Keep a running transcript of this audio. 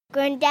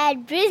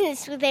Granddad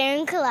Business with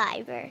Aaron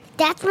Kleiber.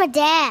 That's my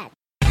dad.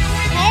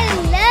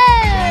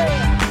 Hello!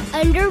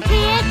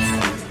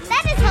 Underpants?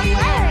 That is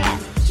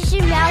hilarious. You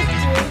should mouth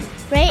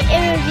to rate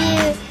and review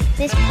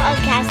this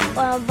podcast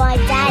or my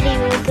daddy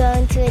will go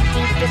into a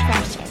deep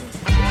depression.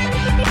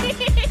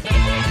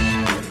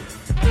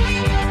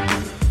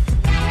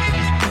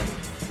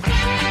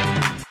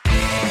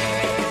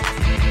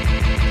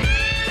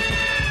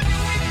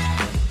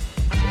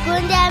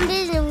 Going Down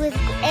Business with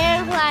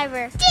Aaron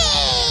Kleiber.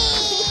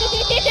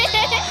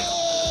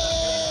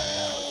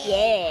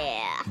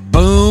 Yeah.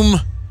 Boom.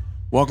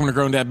 Welcome to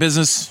Grown Dad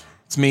Business.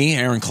 It's me,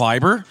 Aaron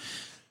Kleiber.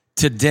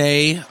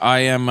 Today, I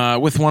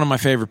am with one of my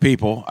favorite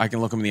people. I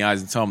can look him in the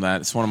eyes and tell him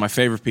that. It's one of my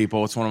favorite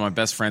people. It's one of my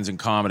best friends in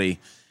comedy.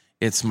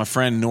 It's my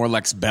friend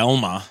Norlex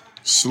Belma.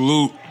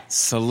 Salute.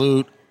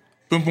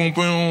 Boom, boom,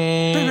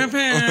 boom.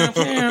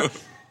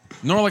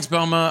 Norlex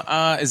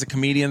Belma is a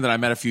comedian that I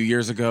met a few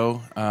years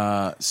ago.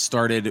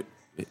 Started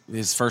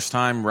his first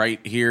time right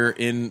here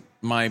in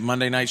my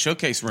Monday night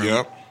showcase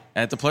room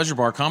at the Pleasure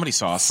Bar Comedy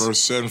Sauce.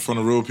 First set in front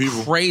of real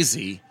people.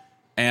 Crazy.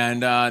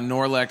 And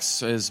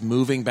Norlex is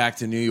moving back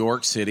to New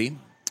York City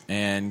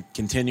and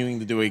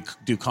continuing to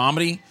do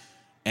comedy.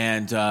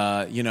 And,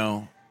 I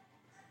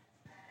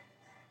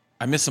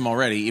miss him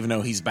already, even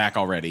though he's back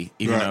already,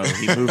 even though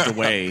he moved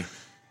away.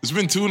 It's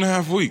been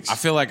 2.5 weeks. I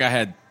feel like I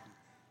had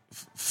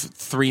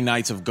 3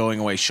 nights of going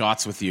away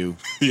shots with you.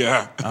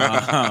 Yeah.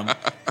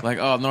 Like,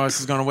 oh,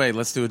 Norlex is going away.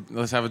 Let's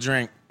have a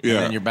drink. Yeah.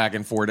 And then you're back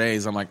in 4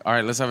 days. I'm like, all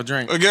right, let's have a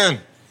drink.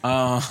 Again.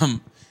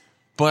 But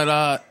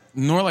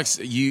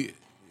Norlex,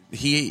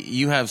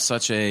 you have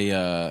such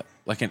a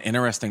an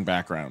interesting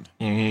background,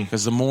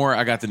 because the more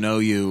I got to know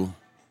you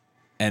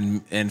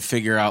and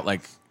figure out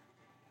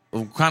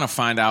kind of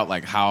find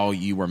out how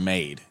you were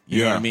made.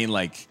 You know what I mean?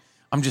 Like,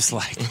 I'm just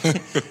like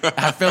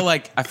I felt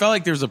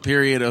like there's a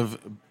period of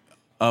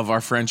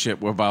our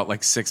friendship where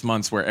about 6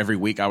 months where every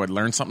week I would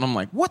learn something. I'm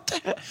like, what the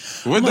heck?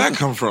 Where'd that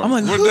come from? I'm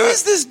like, who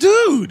is this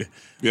dude?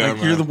 Yeah,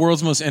 man. You're the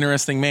world's most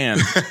interesting man.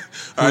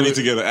 I need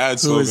to get an ad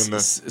slogan there.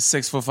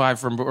 6'5"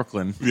 from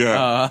Brooklyn.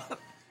 Yeah.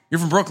 You're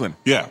from Brooklyn.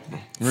 Yeah.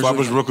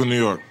 Flatbush, Brooklyn, New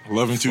York.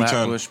 11210.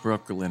 Flatbush,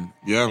 Brooklyn.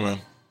 Yeah, man.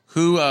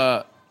 Who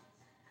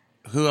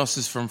else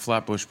is from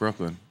Flatbush,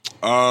 Brooklyn?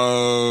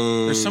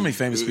 There's so many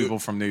famous people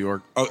from New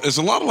York. It's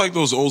a lot of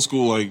those old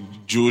school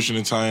Jewish and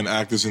Italian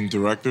actors and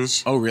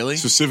directors. Oh, really?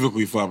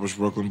 Specifically Flatbush,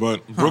 Brooklyn,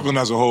 but Brooklyn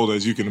as a whole,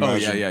 as you can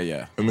imagine. Oh,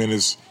 yeah. I mean,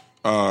 it's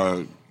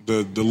the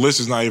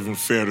list is not even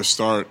fair to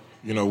start.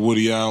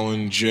 Woody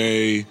Allen,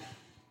 Jay,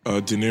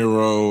 De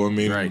Niro. I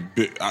mean, right.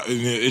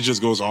 It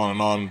just goes on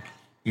and on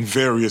in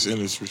various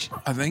industries.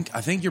 I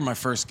think you're my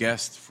first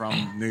guest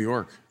from New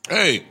York.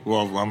 Hey,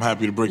 well, I'm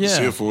happy to break the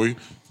seal for you.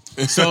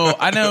 So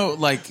I know,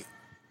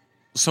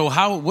 so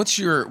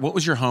what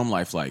was your home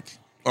life like?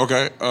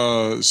 Okay,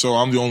 so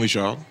I'm the only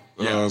child.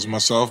 Yeah. It's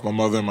myself, my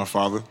mother, and my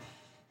father.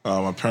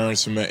 My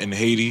parents met in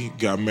Haiti,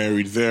 got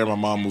married there. My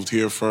mom moved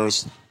here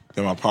first,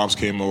 then my pops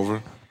came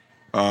over.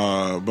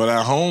 But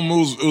at home,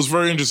 it was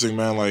very interesting,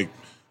 man.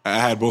 I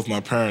had both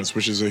my parents,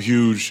 which is a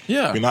huge.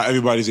 Yeah. I mean, not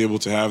everybody's able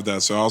to have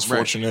that, so I was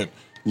fortunate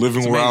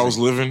living where I was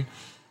living.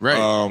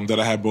 Right. That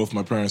I had both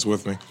my parents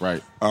with me.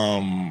 Right.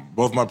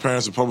 Both my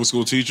parents are public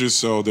school teachers,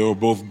 so they were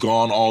both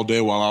gone all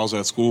day while I was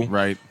at school.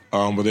 Right.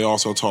 But they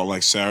also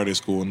taught Saturday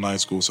school and night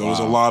school. So it was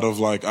a lot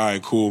of all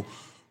right, cool.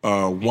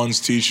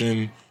 One's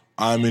teaching.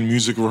 I'm in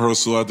music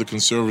rehearsal at the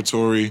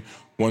conservatory.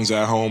 One's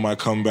at home. I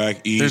come back,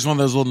 eat. There's one of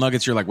those little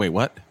nuggets. You're like, wait,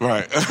 what?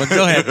 Right. But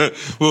go ahead.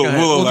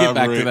 We'll get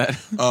back to that.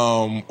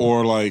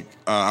 Or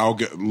I'll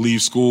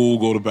leave school,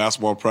 go to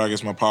basketball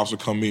practice. My pops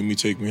would come meet me,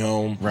 take me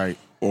home. Right.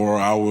 Or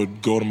I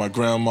would go to my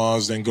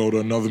grandma's, then go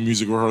to another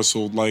music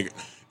rehearsal. It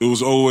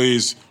was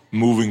always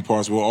moving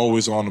parts. We were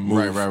always on the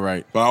move.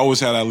 Right. But I always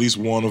had at least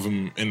one of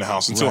them in the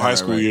house until high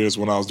school years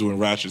when I was doing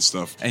ratchet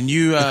stuff. And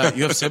you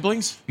have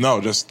siblings? No,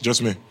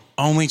 just me.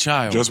 Only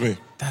child? Just me.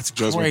 That's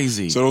just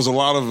crazy. Me. So there was a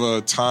lot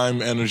of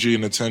time, energy,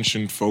 and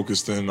attention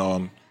focused in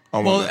on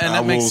well, and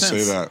that makes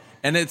sense. Say that.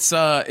 And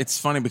it's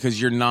funny because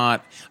you're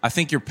not. I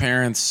think your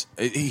parents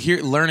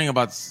learning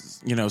about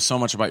so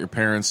much about your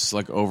parents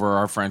over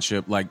our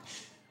friendship.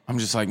 I'm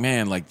just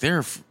man,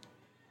 they're.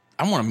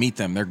 I want to meet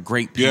them. They're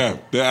great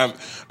people. Yeah,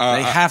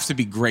 they have to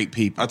be great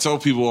people. I tell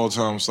people all the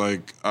time, it's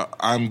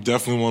I'm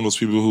definitely one of those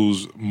people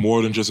who's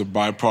more than just a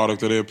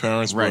byproduct of their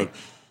parents, right.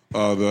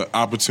 But the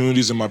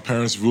opportunities that my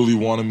parents really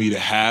wanted me to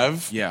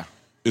have. Yeah.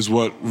 Is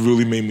what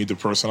really made me the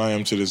person I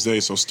am to this day.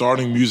 So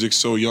starting music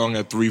so young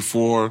at 3,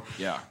 4,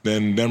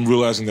 then them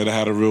realizing that I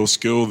had a real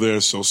skill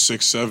there. So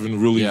 6, 7,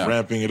 really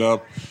ramping it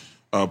up,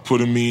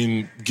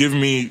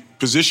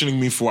 positioning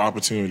me for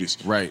opportunities.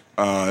 Right.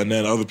 And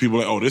then other people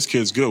oh, this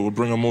kid's good. We'll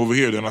bring him over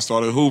here. Then I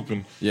started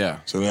hooping. Yeah.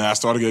 So then I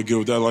started getting good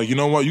with that. You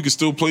know what? You can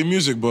still play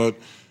music, but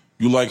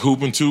you like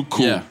hooping too?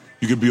 Cool. Yeah.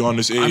 You could be on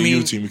this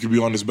AAU team. You could be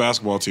on this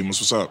basketball team.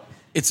 What's up?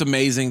 It's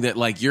amazing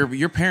that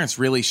your parents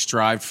really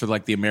strived for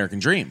the American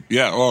dream.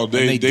 Yeah, well,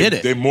 they did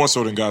it. They more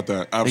so than got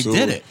that. Absolutely.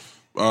 They did it.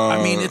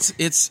 I mean,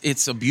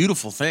 it's a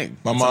beautiful thing.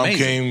 My mom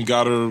came,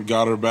 got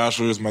her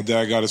bachelor's. My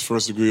dad got his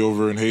first degree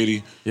over in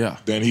Haiti. Yeah.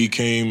 Then he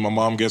came. My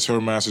mom gets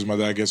her master's. My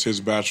dad gets his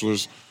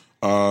bachelor's.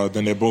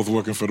 Then they're both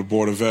working for the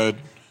Board of Ed.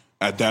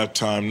 At that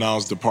time, now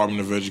it's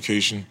Department of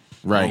Education.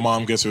 Right. My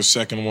mom gets her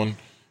second one.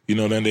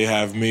 Then they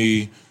have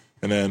me.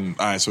 And then,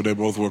 all right, so they're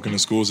both working in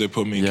schools. They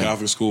put me in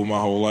Catholic school my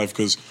whole life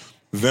because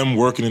them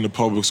working in the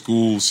public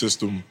school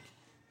system,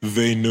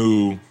 they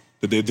knew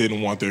that they didn't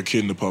want their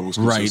kid in the public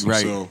school system.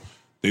 Right. So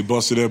they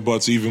busted their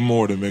butts even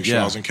more to make sure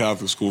I was in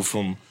Catholic school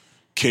from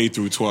K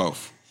through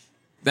 12.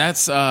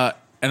 That's I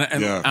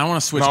want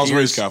to switch gears. I was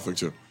raised Catholic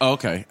too. Oh,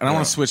 okay. And I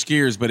want to switch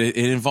gears, but it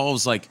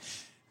involves like,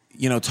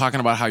 talking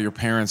about how your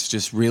parents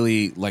just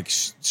really like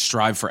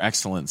strive for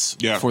excellence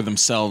for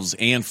themselves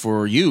and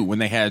for you when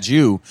they had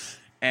you.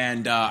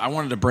 And I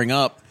wanted to bring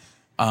up,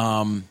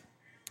 I've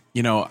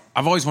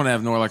always wanted to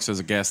have Norlex as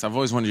a guest. I've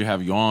always wanted to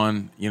have you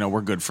on.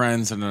 We're good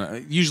friends.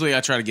 And usually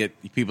I try to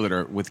get people that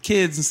are with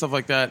kids and stuff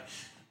like that.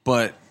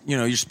 But,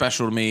 you're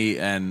special to me.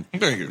 And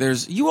thank you.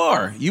 You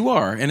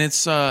are. And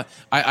it's,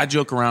 I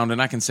joke around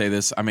and I can say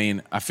this. I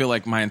mean, I feel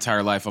like my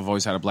entire life I've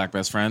always had a black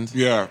best friend.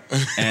 Yeah.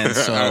 And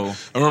so.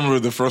 I remember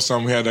the first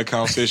time we had that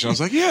conversation. I was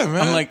like, yeah,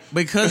 man. I'm like,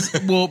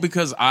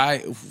 because I,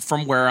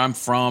 from where I'm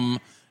from,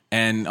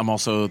 and I'm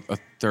also a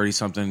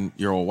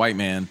 30-something-year-old white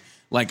man,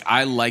 like,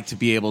 I like to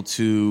be able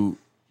to,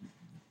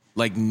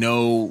 like,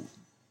 know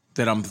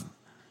that I'm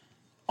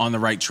on the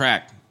right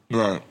track.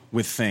 Right.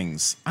 With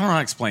things. I don't know how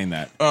to explain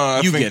that.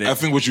 Get it. I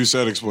think what you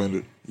said explained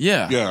it.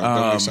 Yeah. Yeah,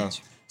 that makes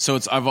sense. So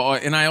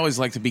I always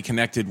like to be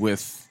connected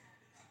with,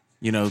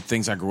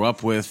 things I grew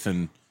up with,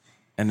 and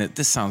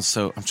this sounds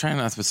so, I'm trying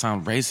not to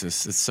sound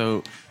racist. It's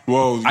so,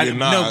 well, you're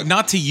not. No,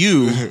 not to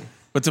you,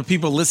 but to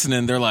people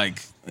listening, they're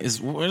like,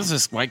 what is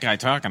this white guy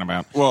talking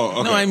about? Well,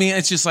 okay. No, I mean,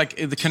 it's just like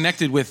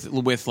connected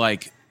with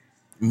like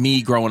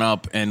me growing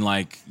up in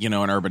like, an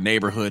urban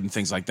neighborhood and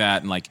things like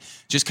that. And like,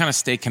 just kind of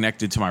stay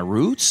connected to my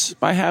roots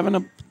by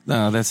having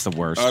no, that's the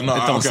worst. No, it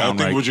don't sound I think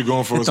right. what you're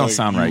going for is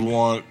like, you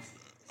want,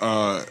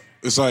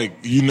 it's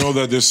like,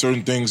 that there's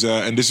certain things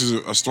that, and this is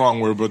a strong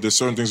word, but there's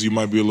certain things you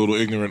might be a little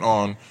ignorant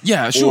on.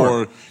 Yeah, sure.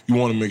 Or you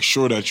want to make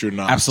sure that you're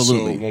not.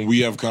 Absolutely. So when we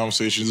have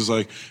conversations, it's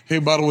like, hey,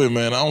 by the way,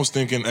 man, I was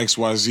thinking X,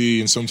 Y,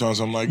 Z, and sometimes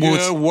I'm like, and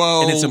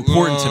it's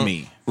important to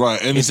me.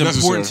 Right, and it's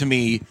important to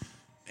me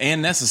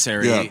and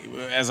necessary, Yeah.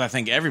 as I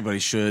think everybody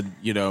should,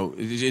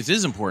 it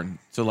is important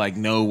to like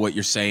know what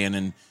you're saying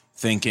and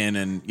thinking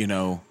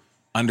and,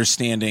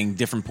 understanding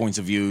different points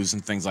of views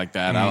and things like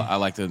that. I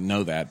like to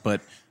know that,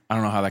 but I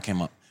don't know how that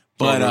came up.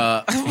 But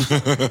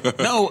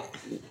no,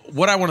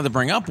 what I wanted to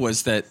bring up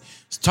was that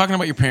talking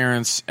about your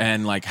parents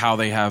and like how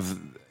they have,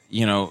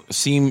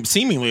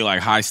 seemingly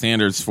like high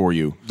standards for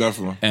you.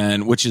 Definitely.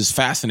 And which is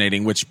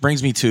fascinating, which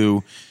brings me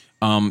to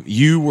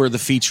you were the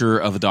feature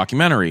of a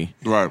documentary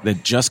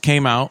that just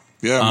came out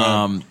in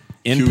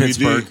QED.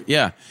 Pittsburgh.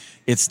 Yeah.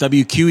 It's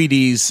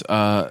WQED's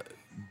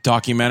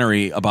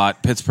documentary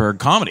about Pittsburgh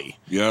comedy.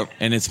 Yep.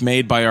 And it's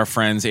made by our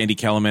friends Andy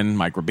Kellerman,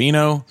 Mike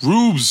Rubino.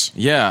 Rubes.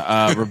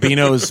 Yeah.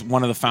 Rubino is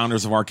one of the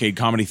founders of Arcade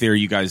Comedy Theory.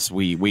 You guys,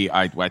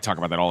 I talk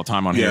about that all the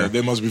time on here. Yeah,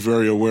 they must be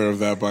very aware of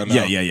that by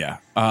now. Yeah.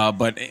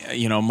 But,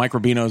 Mike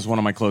Rubino is one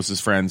of my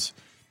closest friends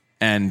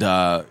and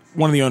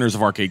one of the owners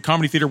of Arcade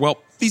Comedy Theater. Well,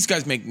 these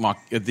guys make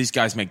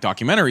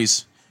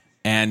documentaries,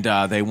 and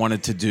they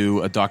wanted to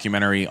do a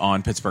documentary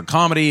on Pittsburgh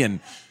comedy,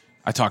 and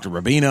I talked to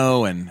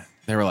Rubino, and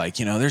they were like,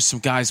 there's some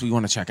guys we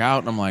want to check out.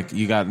 And I'm like,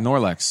 you got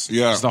Norlex.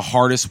 Yeah. He's the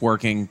hardest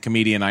working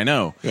comedian I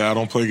know. Yeah, I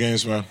don't play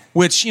games, man.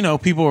 Which,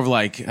 people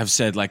have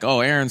said like,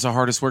 oh, Aaron's the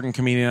hardest working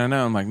comedian I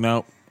know. I'm like,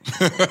 no.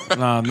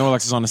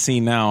 Norlex is on the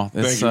scene now.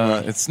 It's,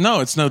 it's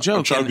no joke.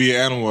 I'm trying to be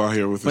an animal out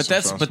here with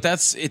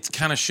this. It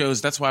kind of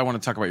shows, that's why I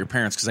want to talk about your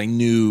parents, because I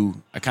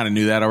kind of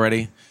knew that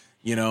already,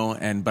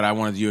 but I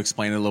wanted you to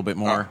explain it a little bit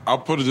more. I'll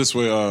put it this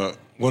way.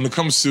 When it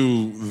comes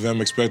to them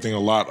expecting a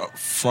lot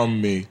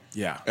from me,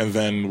 and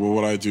then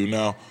what I do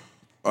now,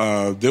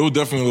 they were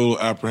definitely a little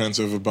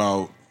apprehensive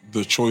about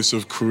the choice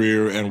of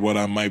career and what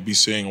I might be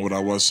saying and what I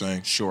was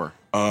saying. Sure.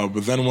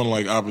 But then when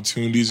like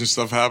opportunities and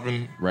stuff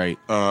happened,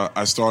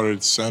 I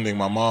started sending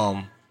my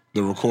mom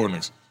the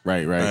recordings.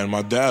 Right. And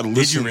my dad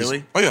listened. Did you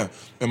really? Oh yeah.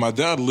 And my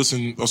dad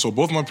listened. So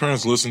both my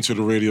parents listened to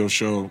the radio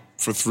show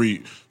for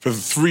 3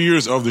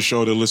 years of the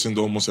show. They listened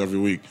almost every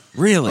week.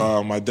 Really?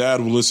 My dad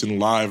would listen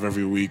live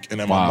every week, and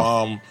then my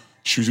mom,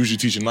 she was usually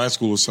teaching night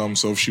school or something.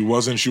 So if she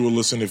wasn't, she would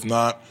listen. If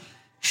not,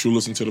 she would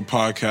listen to the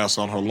podcast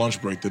on her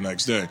lunch break the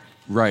next day.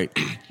 Right.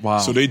 Wow.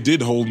 So they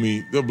did hold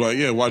me. They'll be like,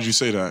 "Yeah, why'd you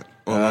say that?"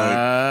 Or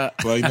nah,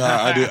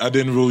 I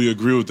didn't really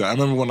agree with that. I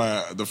remember when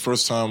the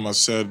first time I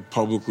said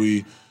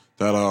publicly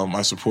that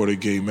I supported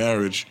gay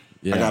marriage,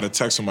 I got a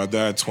text from my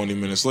dad 20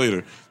 minutes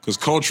later. Because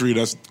culturally,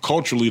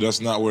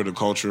 that's not where the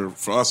culture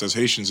for us as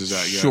Haitians is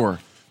at yet. Sure.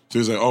 So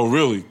he's like, oh,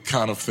 really?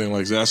 Kind of thing.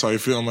 Like, that's how you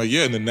feel? I'm like,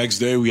 yeah. And the next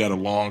day, we had a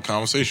long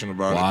conversation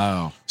about it.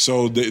 Wow.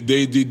 So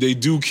they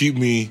do keep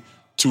me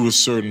to a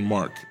certain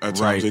mark at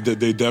times.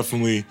 They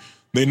definitely,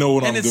 they know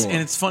what I'm doing.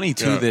 And it's funny,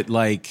 too, that,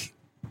 like,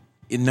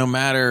 no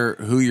matter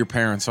who your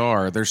parents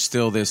are, there's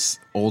still this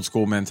old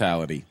school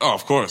mentality. Oh,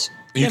 of course.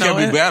 You can't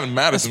be mad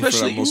at them for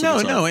that most of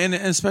the time. No, and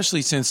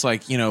especially since,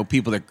 like, you know,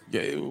 people that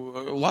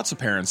lots of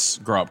parents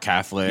grow up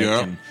Catholic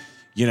and,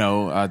 you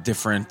know,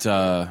 different,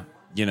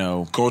 you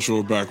know,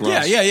 cultural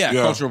backgrounds. Yeah.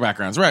 Cultural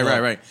backgrounds.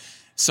 Right.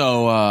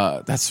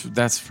 So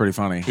that's pretty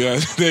funny. Yeah,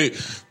 they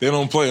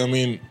don't play. I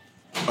mean,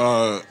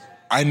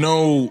 I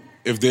know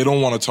if they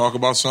don't want to talk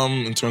about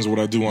something in terms of what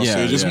I do on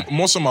stage,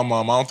 most of my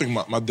mom. I don't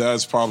think my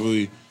dad's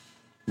probably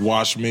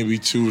watched maybe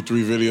 2 or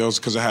 3 videos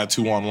because I had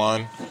 2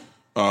 online.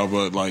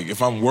 But like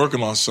if I'm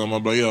working on something,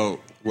 I'm like, yo,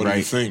 what do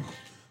you think?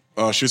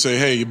 She'll say,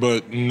 hey,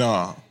 but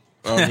nah.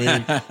 I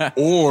mean,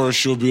 or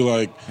she'll be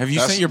like, have you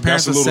sent your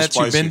parents the sets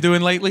you've been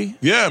doing lately?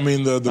 Yeah, I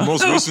mean the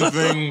most recent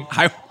thing.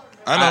 I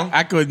know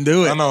I couldn't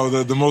do it. I know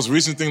the most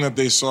recent thing that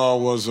they saw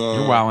was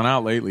you're wilding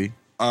out lately.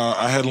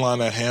 I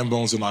headlined at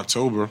Hambones in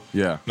October.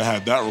 Yeah, and I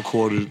had that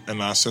recorded,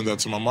 and I sent that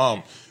to my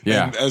mom.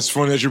 Yeah, and it's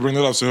funny that you bring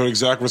it up. So her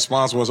exact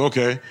response was,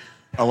 "Okay,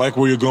 I like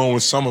where you're going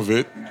with some of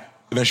it."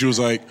 And then she was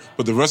like,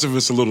 but the rest of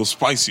it's a little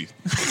spicy.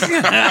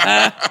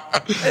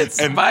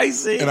 It's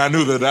spicy. And I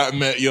knew that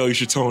meant, yo, you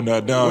should tone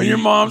that down. When your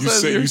mom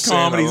says your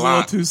comedy's a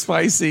little too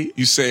spicy.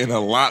 You saying a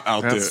lot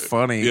out there. That's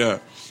funny. Yeah.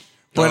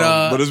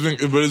 But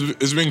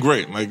it's been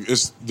great. Like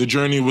the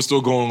journey was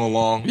still going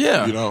along.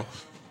 Yeah. You know.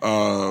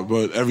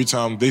 But every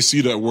time they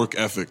see that work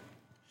ethic.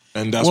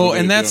 And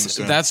that's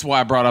that's why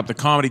I brought up the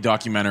comedy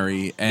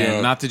documentary,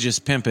 and not to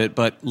just pimp it,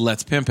 but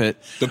let's pimp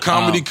it. The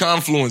Comedy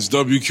Confluence,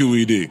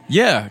 WQED.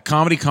 Yeah,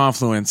 Comedy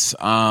Confluence.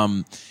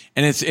 And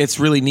it's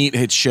really neat.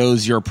 It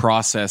shows your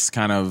process,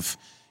 kind of,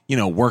 you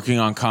know, working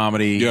on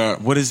comedy. Yeah.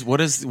 What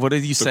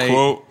did you say?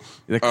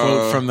 The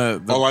quote from the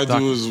all I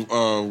do is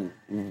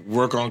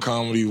work on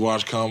comedy,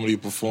 watch comedy,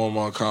 perform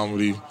on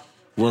comedy.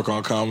 Work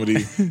on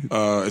comedy.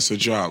 It's a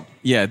job.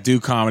 Yeah, do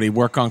comedy,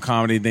 work on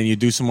comedy, then you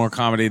do some more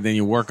comedy, then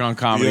you work on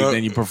comedy,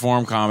 then you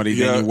perform comedy,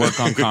 then you work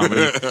on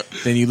comedy,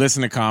 then you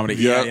listen to comedy.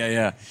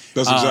 Yeah.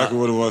 That's exactly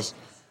what it was.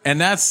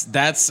 And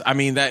that's I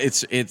mean,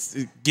 that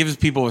it gives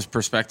people a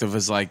perspective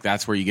as like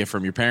that's where you get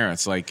from your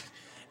parents, like,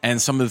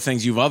 and some of the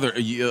things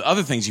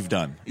other things you've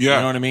done. Yeah. You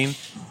know what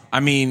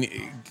I mean?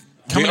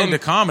 Coming into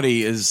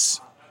comedy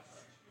is.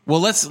 Well,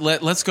 let's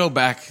go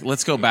back.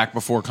 Let's go back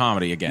before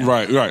comedy again.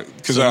 Right.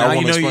 Because so I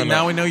want to explain that.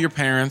 Now we know your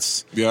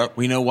parents. Yeah.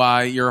 We know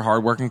why you're a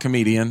hardworking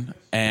comedian,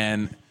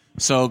 and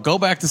so go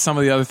back to some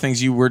of the other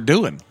things you were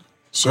doing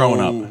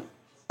growing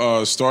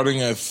up. Starting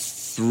at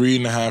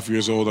 3.5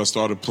 years old, I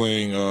started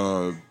playing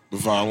the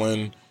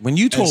violin. When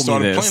you told me this,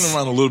 started playing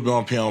around a little bit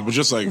on piano, but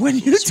just like when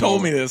you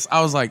told me this, I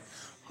was like,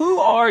 "Who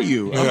are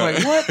you?" I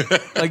was like,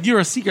 "What? Like you're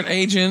a secret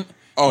agent?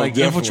 Like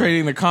definitely.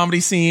 Infiltrating the comedy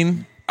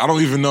scene?" I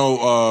don't even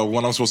know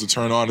when I'm supposed to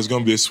turn on. There's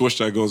going to be a switch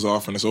that goes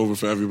off, and it's over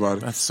for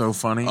everybody. That's so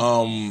funny.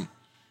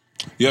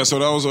 Yeah, so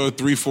that was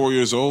 3-4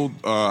 years old.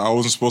 I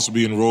wasn't supposed to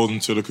be enrolled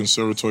into the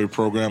conservatory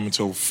program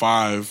until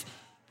 5,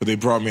 but they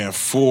brought me at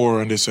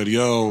 4, and they said,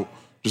 yo,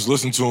 just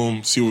listen to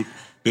them, see what...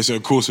 They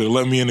said, cool, so they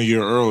let me in a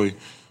year early.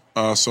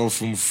 So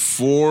from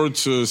 4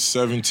 to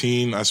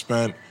 17, I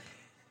spent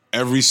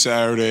every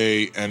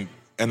Saturday and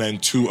then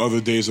 2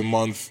 other days a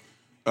month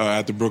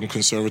at the Brooklyn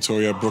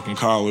Conservatory at Brooklyn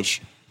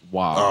College.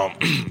 Wow.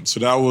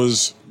 So that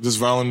was this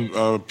violin,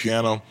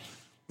 piano.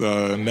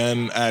 And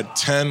then at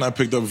 10, I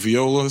picked up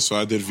viola, so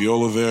I did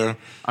viola there.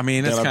 I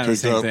mean, it's kind of the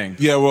same thing.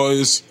 Yeah, well,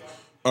 it's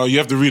you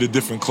have to read a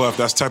different clef.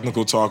 That's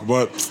technical talk,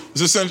 but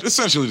it's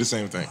essentially the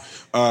same thing.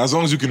 As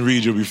long as you can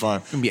read, you'll be fine.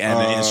 You can be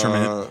an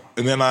instrument.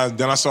 And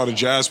then I started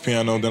jazz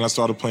piano. Then I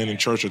started playing in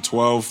church at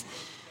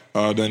 12.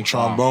 Then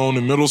trombone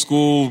in middle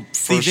school.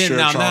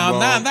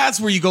 Now that's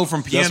where you go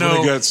from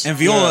piano and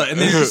viola, and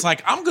then it's just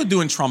like, I'm good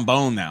doing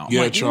trombone now.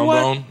 Yeah, like,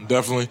 trombone,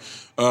 definitely.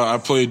 I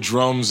played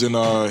drums in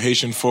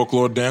Haitian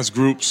folklore dance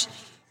groups.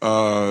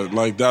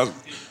 Like that.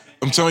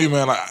 I'm telling you,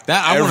 man,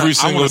 I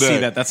want to see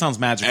that. That sounds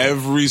magical.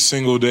 Every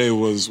single day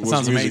was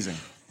sounds music. Amazing.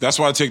 That's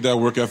why I take that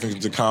work ethic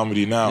into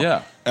comedy now.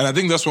 Yeah. And I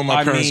think that's why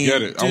my parents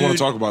get it. Dude, I want to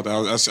talk about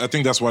that. I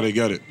think that's why they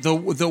get it.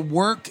 The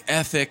work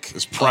ethic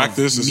is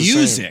practice, of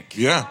music.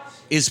 Yeah.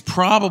 Is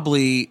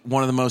probably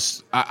one of the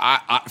most,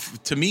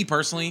 to me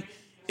personally,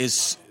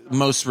 is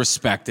most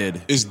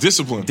respected. Is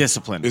discipline.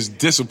 Is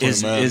discipline,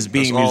 man. Is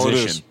being a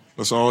musician.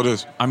 That's all it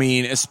is. I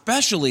mean,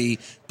 especially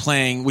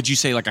playing, would you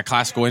say like a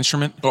classical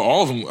instrument? Oh,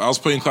 all of them. I was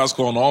playing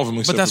classical on all of them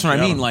except But that's for what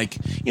piano. I mean. Like,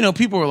 you know,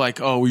 people were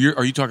like, oh,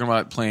 are you talking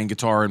about playing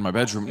guitar in my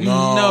bedroom? No,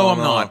 I'm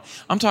not.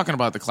 I'm talking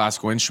about the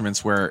classical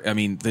instruments where, I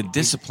mean, the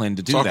discipline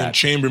to do talking that.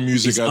 chamber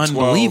music at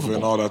 12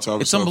 and all that type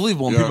of It's stuff.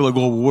 unbelievable. And people are like,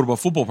 well, what about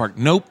football park?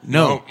 Nope.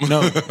 No.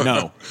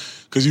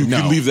 Because you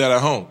can leave that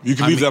at home. You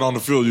can leave that on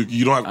the field.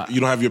 You don't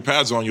have your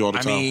pads on you all the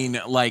time.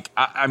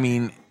 I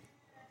mean,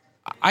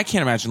 I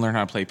can't imagine learning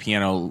how to play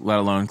piano, let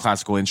alone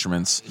classical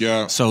instruments.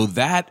 Yeah. So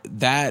that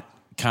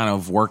kind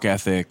of work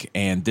ethic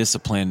and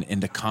discipline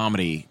into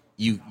comedy,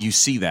 you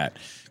see that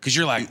because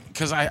you're like,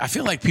 because I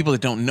feel like people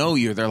that don't know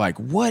you, they're like,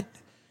 what?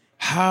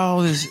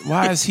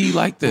 Why is he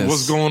like this?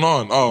 What's going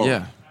on? Oh,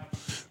 yeah.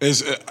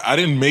 I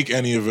didn't make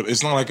any of it.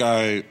 It's not like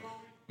I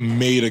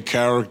made a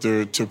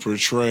character to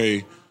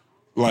portray.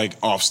 like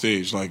off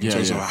stage, like in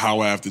terms of how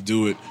I have to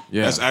do it.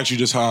 Yeah. That's actually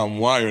just how I'm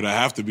wired. I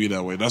have to be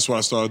that way. That's why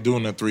I started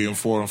doing that 3 and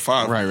 4 and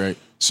 5. Right.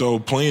 So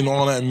playing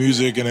all that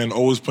music and then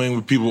always playing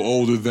with people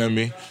older than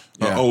me,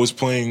 always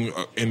playing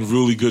in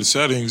really good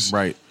settings.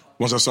 Right.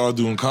 Once I started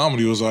doing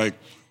comedy, it was like,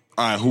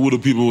 all right, who are the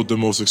people with the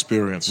most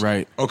experience?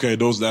 Right. Okay,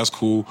 that's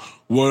cool.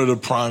 What are the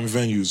prime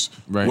venues?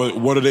 Right.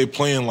 What are they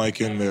playing like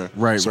in there?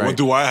 Right, So right. what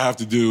do I have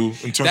to do in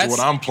terms That's- of what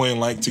I'm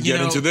playing like to You get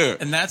know, into there?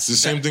 and that's the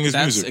same thing as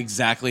that's music.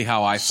 exactly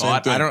how I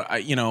thought.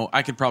 thing.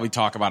 I could probably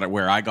talk about it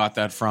where I got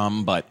that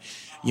from, but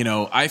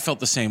I felt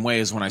the same way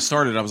as when I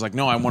started. I was like,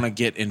 no, I want to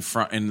get in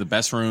the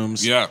best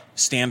rooms,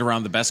 stand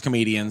around the best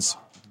comedians,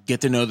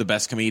 get to know the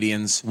best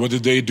comedians. What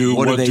did they do?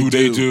 What do they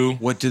do? do?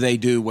 What do they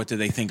do? What do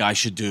they think I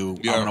should do?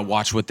 Yeah. I want to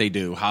watch what they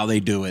do, how they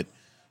do it.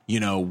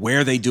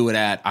 Where they do it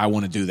at, I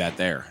want to do that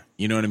there.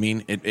 You know what I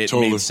mean? It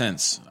Totally. made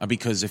sense.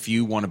 Because if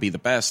you want to be the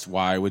best,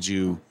 why would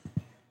you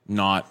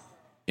not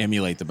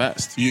emulate the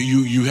best?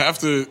 You have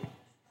to.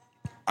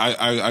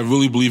 I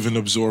really believe in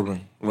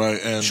absorbing, right?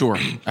 And Sure,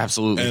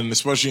 absolutely. and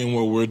especially in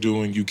what we're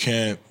doing, you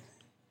can't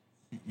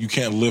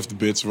lift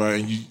bits,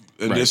 right?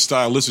 And there's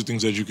stylistic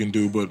things that you can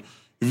do, but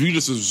if you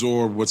just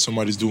absorb what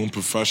somebody's doing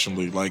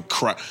professionally, like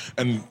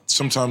and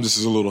sometimes this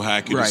is a little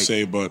hacky to Right.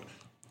 say, but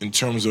in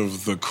terms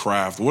of the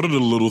craft, what are the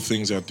little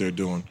things that they're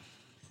doing?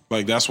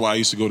 Like that's why I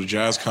used to go to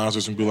jazz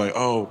concerts and be like,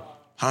 oh,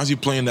 how's he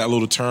playing that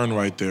little turn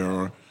right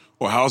there,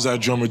 or how's that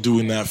drummer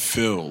doing that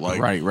fill?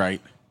 Like,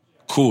 right.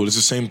 cool. It's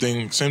the same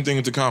thing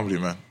into comedy,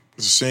 man.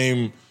 It's the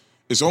same.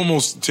 It's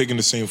almost taking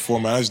the same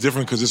format. It's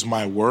different because it's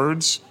my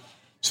words,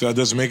 so that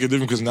doesn't make it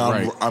different because now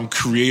Right. I'm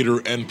creator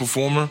and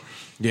performer,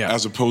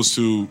 as opposed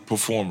to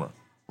performer.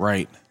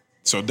 Right.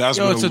 So that's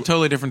It's a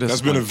totally different That's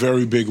discipline. been a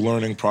very big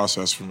learning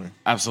process for me,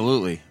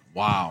 Absolutely.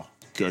 Wow.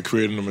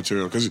 creating the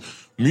material. Because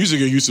music,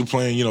 you're used to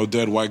playing,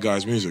 dead white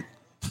guys' music.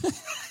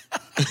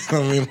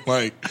 I mean,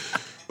 like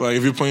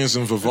if you're playing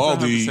some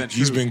Vivaldi, 100%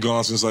 he's true. been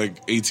gone since like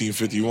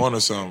 1851 or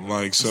something.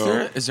 Like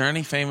so. Is there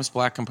any famous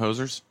black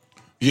composers?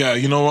 Yeah,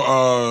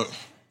 the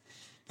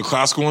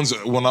classical ones.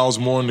 When I was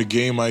more in the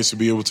game, I used to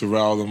be able to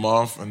rattle them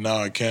off, and now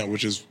I can't,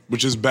 which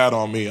is bad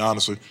on me,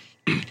 honestly.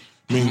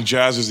 I mean,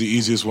 jazz is the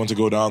easiest one to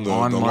go down the On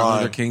Martin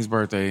line. Luther King's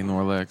birthday,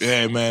 Norlex.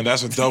 Yeah, man,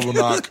 that's a double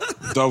knock.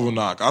 Double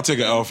knock. I'll take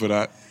an L for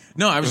that.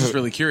 No, I was just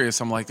really curious.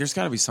 I'm like, there's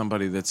got to be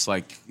somebody that's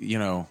like,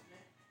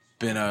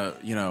 been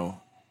a,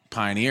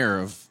 pioneer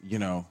of,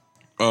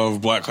 Of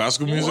black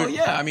classical music? Well,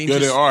 yeah, I mean, yeah,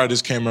 just- there are. I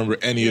just can't remember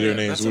any of their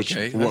names. that's Which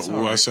okay. what, That's all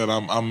what I right. said,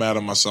 I'm mad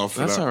at myself for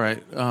That's that. all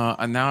right.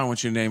 And now I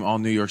want you to name all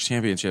New York's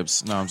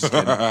championships. No, I'm just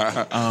kidding.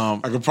 I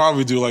could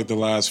probably do like the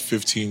last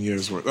 15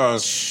 years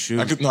worth. Shoot.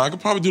 I could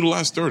probably do the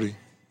last 30.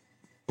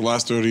 The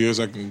last 30 years,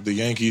 the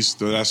Yankees.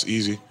 That's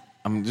easy.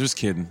 I'm just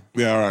kidding.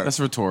 Yeah, all right. That's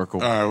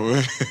rhetorical. all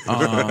right.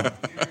 Well,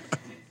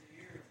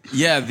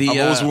 Yeah, I'm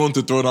always willing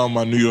to throw down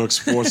my New York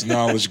sports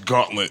knowledge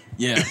gauntlet.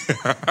 yeah.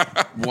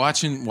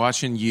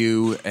 watching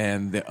you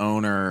and the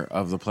owner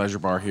of the Pleasure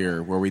Bar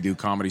here, where we do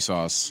Comedy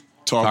Sauce,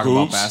 Talk about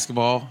hoops.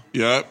 basketball.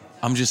 Yep.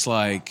 I'm just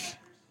like,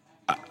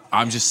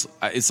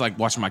 it's like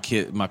watching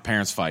my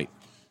parents fight.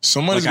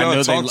 Somebody's Like got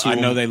to talk to I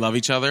know them, they love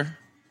each other.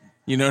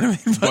 You know what I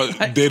mean?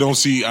 but they don't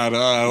see eye to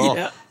eye at all.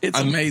 Yeah, it's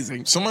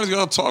amazing. Somebody's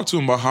got to talk to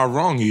him about how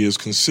wrong he is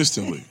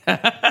consistently.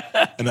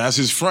 And as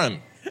his friend.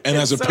 And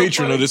as a so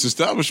patron funny. of this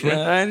establishment,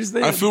 Yeah, I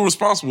understand. I feel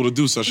responsible to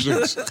do such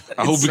things.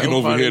 I hope we so can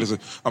overhear funny.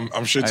 this.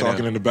 I'm shit I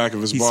talking know. in the back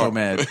of his He's bar. so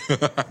mad.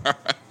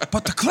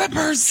 But the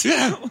Clippers.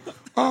 Yeah.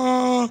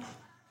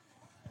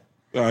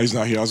 He's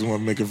not here. I was going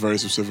to make a very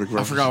specific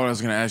reference. I forgot what I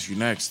was going to ask you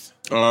next.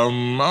 I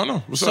don't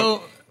know. What's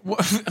up?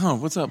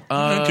 What's up?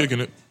 I'm kicking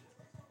it.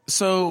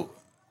 So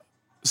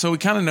we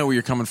kind of know where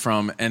you're coming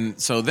from, and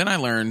so then I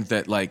learned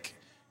that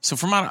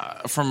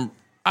from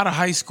out of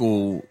high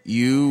school,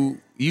 you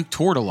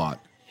toured a lot.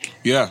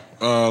 Yeah.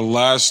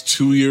 Last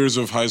 2 years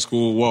of high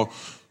school. Well,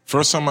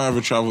 first time I ever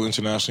traveled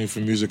internationally for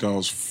music, I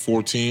was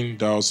 14.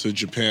 That was to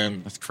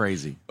Japan That's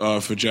crazy.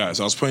 for jazz.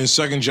 I was playing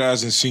second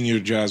jazz and senior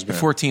jazz band.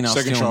 14, I was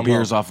Second stealing trombone.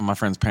 beers off of my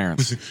friend's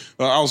parents.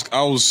 I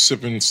was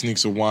sipping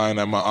sneaks of wine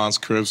at my aunt's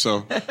crib.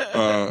 So,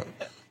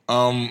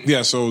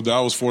 so that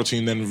was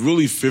 14. Then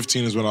really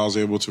 15 is when I was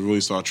able to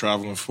really start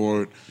traveling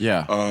for it.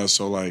 Yeah.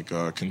 So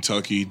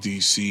Kentucky,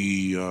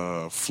 D.C.,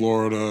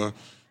 Florida,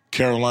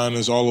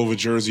 Carolinas, all over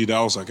Jersey. That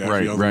was like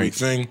every other week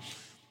thing.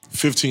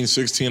 15,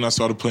 16, I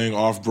started playing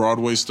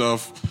off-Broadway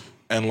stuff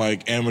and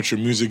like amateur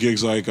music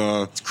gigs like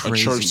a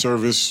church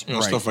service,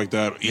 stuff like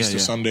that. Easter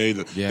Sunday.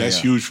 That's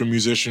huge for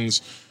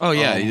musicians. Oh,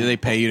 yeah. They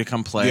pay you to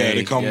come play. Yeah,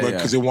 they come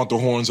because they want the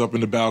horns up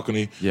in the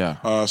balcony.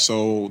 Yeah.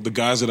 So the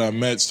guys that I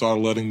met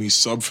started letting me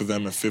sub for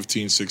them at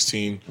 15,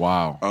 16.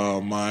 Wow.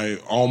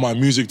 All my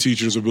music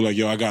teachers would be like,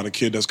 yo, I got a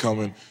kid that's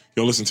coming.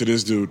 Yo, listen to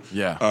this dude.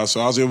 Yeah. So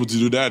I was able to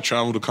do that,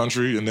 travel the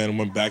country, and then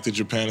went back to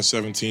Japan at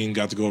 17,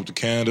 got to go up to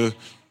Canada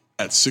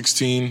at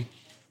 16.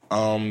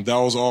 That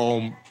was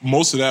all,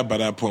 most of that by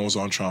that point was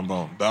on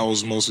trombone. That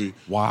was mostly,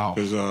 Wow.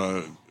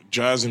 Because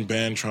jazz and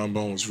band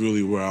trombone was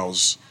really where I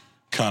was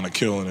kind of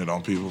killing it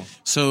on people,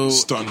 So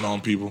stunting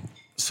on people.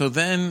 So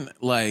then,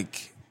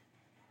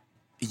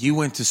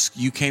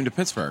 you came to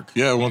Pittsburgh.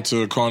 Yeah, I went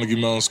to Carnegie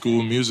Mellon School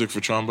of Music for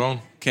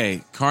trombone.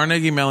 Okay,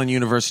 Carnegie Mellon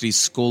University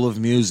School of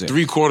Music.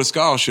 3/4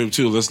 scholarship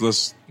too. Let's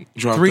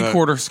drop that.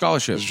 3/4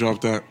 scholarship. Let's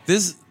drop that.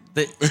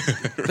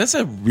 That's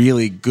a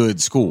really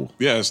good school.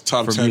 Yeah, it's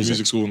top 10 music.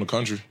 music school in the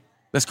country.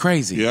 That's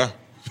crazy. Yeah.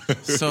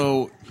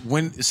 So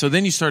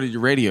then you started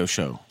your radio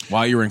show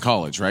while you were in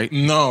college, right?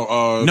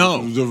 No.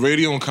 No. The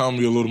radio and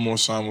comedy a little more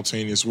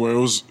simultaneous. Where it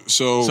was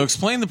So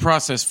explain the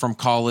process from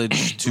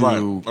college to Right,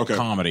 okay.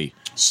 comedy.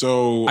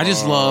 So I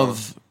just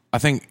love. I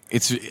think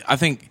it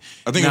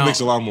now, makes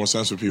a lot more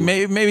sense for people.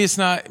 Maybe it's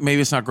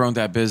not grown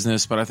that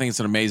business, but I think it's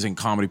an amazing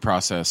comedy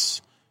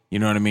process. You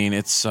know what I mean?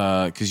 It's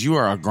because you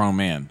are a grown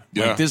man.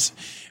 Yeah. Like this.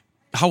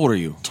 How old are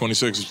you?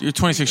 26. You're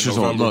 26 years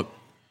old. November. Look,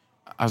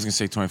 I was gonna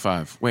say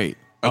 25. Wait,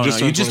 I just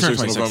turned you just turned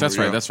 26 26. That's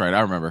November, right. yeah. That's right. I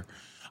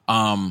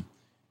remember.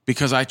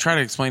 Because I try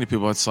to explain to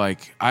people, it's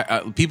like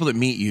people that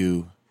meet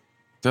you,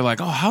 they're like,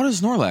 "Oh, how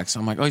does Norlex?"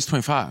 I'm like, "Oh, he's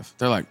 25."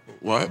 They're like,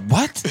 What?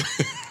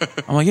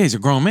 I'm like, "Yeah, he's a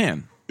grown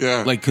man."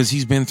 Yeah. Like, because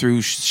he's been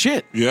through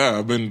shit. Yeah,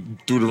 I've been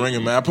through the ringer,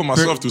 man. I put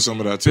myself through some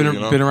of that too.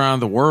 Been around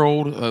the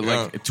world, like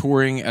Yeah.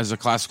 touring as a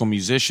classical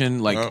musician.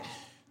 Like, Yeah.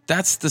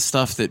 that's the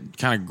stuff that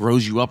kind of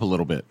grows you up a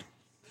little bit.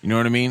 You know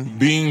what I mean?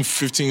 Being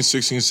 15,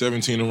 16,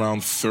 17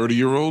 around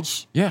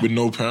 30-year-olds Yeah. with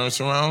no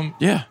parents around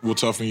Yeah. will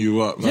toughen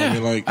you up. Yeah, I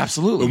mean, like,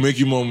 absolutely. It'll make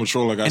you more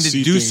mature. Like, I And to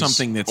see do things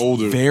something that's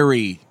older.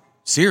 very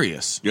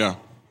serious, Yeah.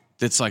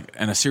 that's like,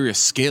 and a serious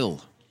skill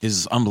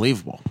is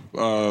unbelievable.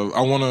 I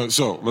want to.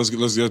 So let's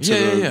get to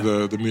Yeah.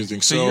 the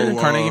music. So you're at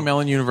Carnegie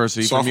Mellon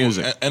University for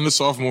music. And the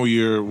sophomore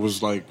year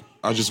was like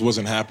I just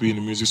wasn't happy in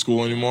the music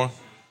school anymore.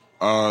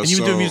 And you've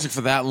been doing music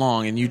for that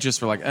long, and you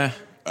just were like, eh.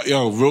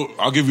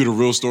 I'll give you the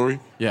real story.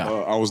 Yeah.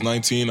 I was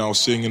 19. I was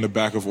singing in the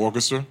back of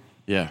orchestra.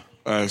 Yeah.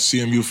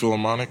 CMU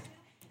Philharmonic.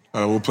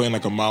 We're playing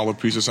like a Mahler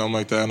piece or something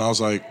like that, and I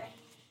was like,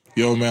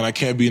 "Yo, man, I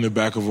can't be in the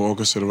back of an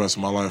orchestra the rest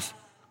of my life."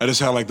 I just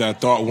had like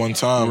that thought one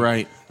time,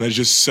 Right? And it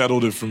just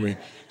settled it for me.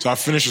 So I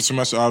finished the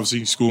semester,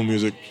 obviously, school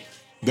music.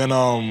 Then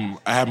I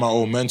had my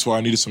old mentor.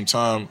 I needed some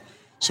time,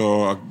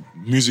 so a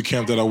music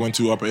camp that I went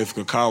to up at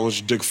Ithaca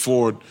College, Dick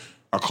Ford.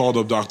 I called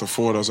up Dr.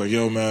 Ford. I was like,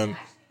 "Yo, man,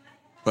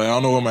 like I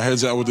don't know where my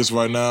head's at with this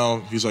right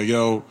now." He's like,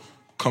 "Yo,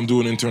 come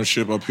do an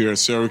internship up here at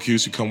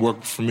Syracuse. You come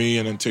work for me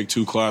and then take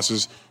 2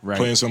 classes, Right.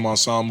 play in some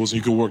ensembles, and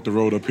you can work the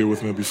road up here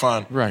with me. It'll be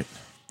fine." Right.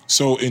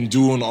 So in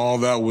doing all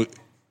that,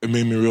 it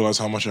made me realize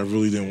how much I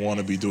really didn't want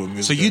to be doing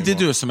music. So you did anymore.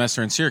 do a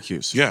semester in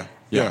Syracuse. Yeah.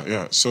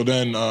 So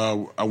then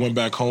I went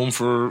back home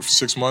for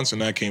 6 months,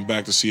 and I came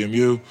back to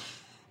CMU.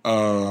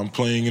 I'm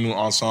playing in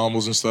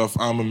ensembles and stuff.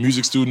 I'm a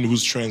music student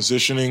who's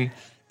transitioning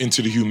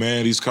into the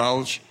humanities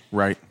college,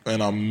 Right.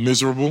 and I'm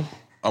miserable.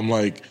 I'm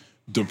like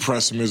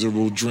depressed,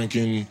 miserable,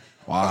 drinking.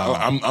 Wow.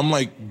 I'm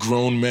like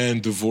grown man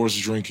divorce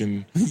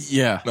drinking.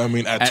 Yeah. I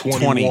mean, at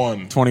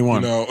 21.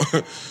 21. You know,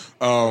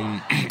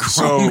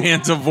 Grown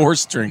man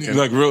divorce drinking.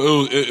 like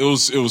real, it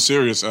was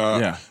serious.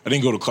 Yeah. I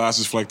didn't go to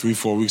classes for like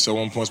 3-4 weeks. At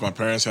one point, my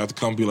parents had to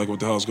come, be like, "What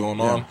the hell's going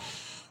on?"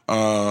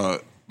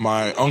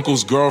 My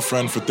uncle's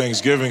girlfriend for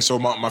Thanksgiving. So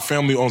my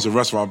family owns a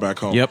restaurant back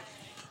home. Yep.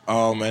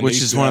 And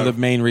Which is one of the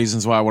main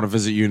reasons why I want to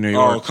visit you in New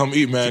York. Oh, come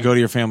eat, man! To go to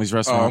your family's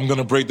restaurant. I'm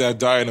gonna break that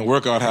diet and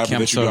workout habit I'm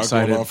that you so got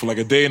excited. going on for like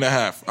a day and a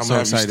half. I'm So gonna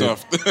have you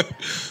excited.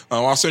 stuffed.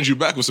 I'll send you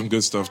back with some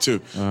good stuff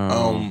too.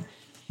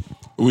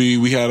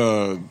 We had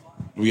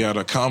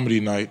a comedy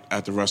night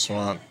at the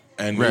restaurant,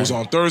 and Right. it was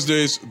on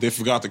Thursdays. They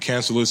forgot to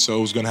cancel it, so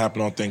it was gonna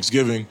happen on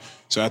Thanksgiving.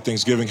 So at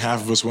Thanksgiving,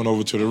 half of us went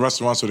over to the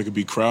restaurant so there could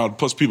be crowd.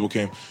 Plus, people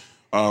came.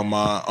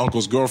 My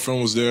uncle's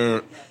girlfriend was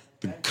there.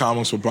 The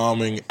comics were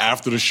bombing.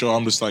 After the show,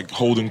 I'm just like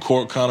holding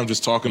court, kind of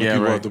just talking to Yeah,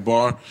 people right. at the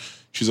bar.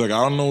 She's like,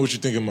 "I don't know what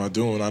you're thinking about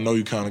doing. I know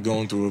you're kind of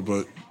going through it,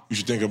 but you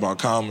should think about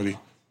comedy."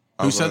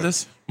 I Who was said like,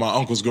 this? My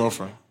uncle's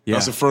girlfriend. Yeah.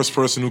 That's the first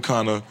person who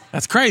kind of,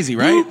 That's crazy,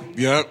 right?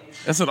 yeah.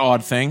 That's an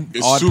odd thing.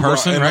 It's Odd super-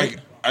 person, and, right?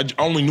 like,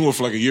 I only knew her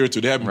for like a year or two.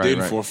 They haven't Right, dated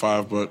right. 4 or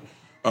 5,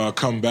 but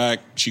come back.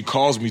 She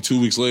calls me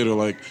 2 weeks later.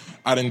 Like,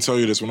 I didn't tell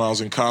you this. When I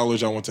was in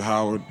college, I went to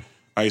Howard.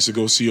 I used to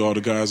go see all the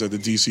guys at the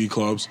DC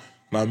clubs.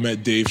 And I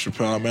met Dave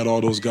Chappelle. I met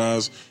all those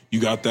guys. You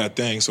got that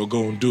thing, so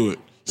go and do it.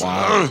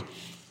 Wow.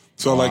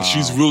 So like,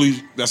 she's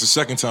really, that's the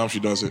second time she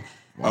does it.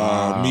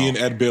 Me and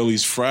Ed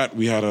Bailey's frat,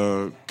 we had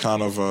a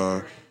kind of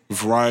a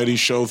variety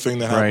show thing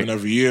that happened Right.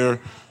 every year.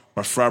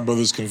 My frat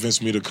brothers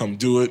convinced me to come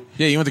do it.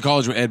 Yeah, you went to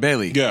college with Ed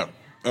Bailey. Yeah.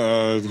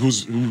 Who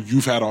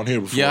you've had on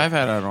here before. Yeah, I've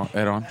had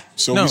Ed on.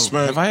 So no, we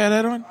spent- have I had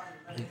Ed on?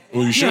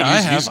 Well, you should. Yeah, I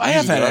have. He's I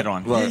have the had guy. Ed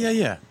on. Right.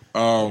 Yeah.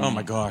 Oh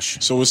my gosh.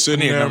 So we're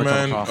sitting I need there, another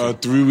cup man. of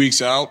coffee. 3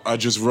 weeks out, I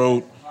just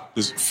wrote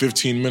this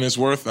 15 minutes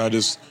worth. I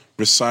just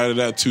recited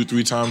that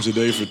 2-3 times a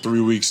day for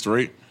 3 weeks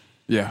straight.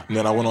 Yeah. And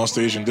then I went on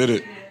stage and did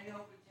it.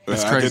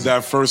 That's I crazy. did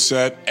that first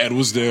set. Ed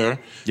was there.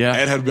 Yeah.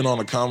 Ed had been on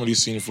the comedy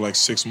scene for like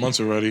 6 months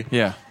already.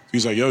 Yeah.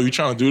 He's like, "Yo, you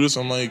trying to do this?"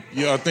 I'm like,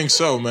 "Yeah, I think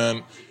so,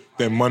 man."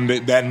 Then Monday,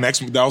 that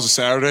was a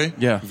Saturday.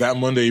 Yeah. That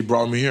Monday, he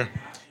brought me here.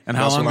 And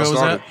how That's long when I ago was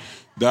started.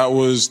 that? That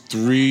was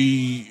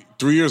three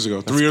years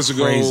ago. 3 years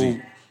ago,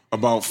 crazy.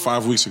 about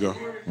 5 weeks ago.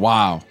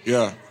 Wow.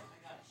 Yeah.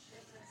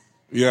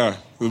 Yeah,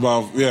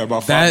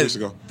 about 5 weeks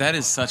ago. That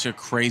is such a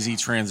crazy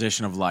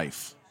transition of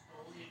life.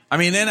 I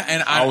mean,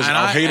 I was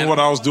hating what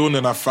I was doing,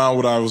 and I found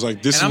what I was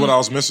like. This is what I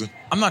was missing.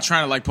 I'm not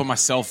trying to like put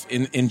myself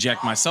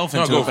inject myself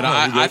into it, but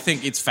I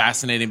think it's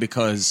fascinating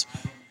because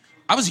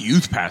I was a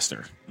youth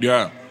pastor.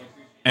 Yeah,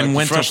 and like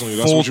went professionally. To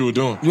that's what you were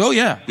doing. Well,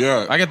 yeah,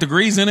 yeah. I got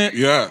degrees in it.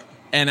 Yeah,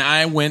 and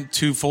I went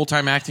to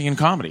full-time acting and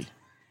comedy.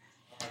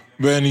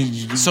 When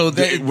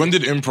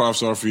did improv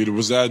start for you?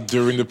 Was that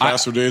during the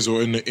pastor days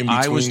or in between?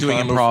 I was doing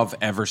improv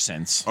ever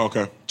since.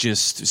 Okay.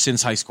 Just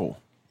since high school.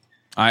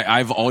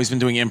 I've always been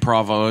doing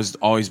improv. I've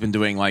always been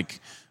doing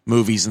like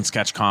movies and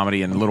sketch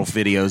comedy and little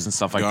videos and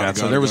stuff like that.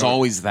 So there was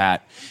always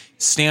that.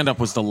 Stand-up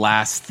was the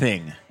last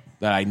thing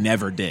that I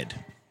never did.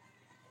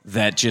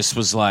 That just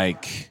was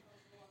like,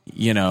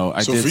 you know,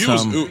 I did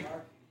some...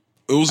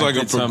 It was like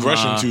a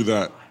progression to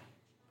that.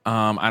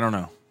 I don't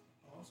know.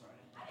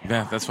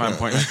 Yeah, that's why I'm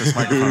pointing at this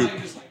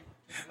microphone.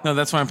 No,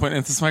 that's why I'm pointing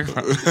at this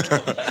microphone.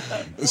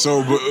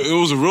 So, but it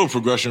was a real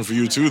progression for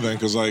you too, then,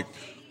 because like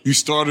you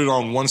started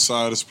on one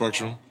side of the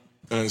spectrum,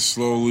 and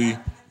slowly. I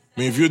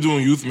mean, if you're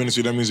doing youth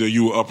ministry, that means that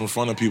you were up in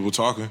front of people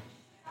talking.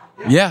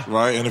 Yeah.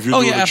 Right? And if you're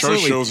doing the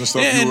church shows and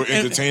stuff, you were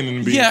entertaining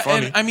and being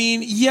funny. And, I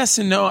mean, yes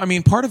and no. I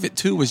mean, part of it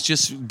too was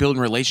just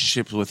building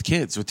relationships with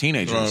kids, with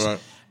teenagers. Right.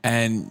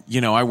 And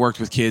you know, I worked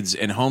with kids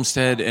in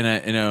Homestead in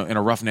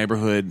a rough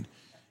neighborhood.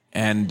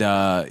 And,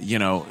 you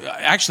know,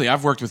 actually,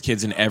 I've worked with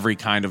kids in every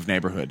kind of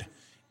neighborhood,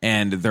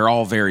 and they're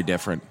all very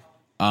different.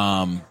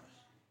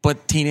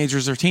 But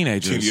teenagers are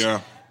teenagers.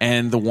 Yeah.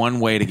 And the one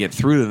way to get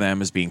through to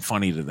them is being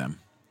funny to them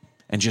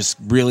and just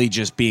really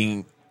just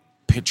being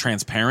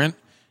transparent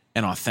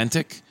and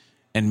authentic.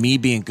 And me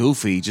being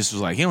goofy just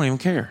was like, he don't even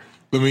care.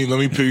 Let me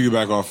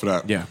piggyback off of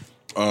that.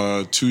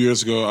 Yeah. 2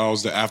 years ago, I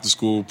was the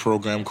after-school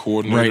program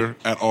coordinator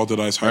at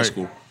Alderdice High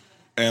School.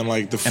 And,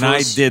 like, the first... And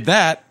I did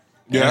that.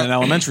 Yeah, in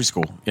elementary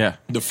school. Yeah,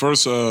 the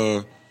first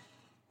 3-4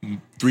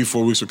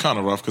 weeks were kind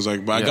of rough because I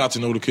got to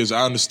know the kids.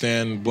 I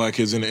understand black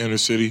kids in the inner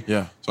city.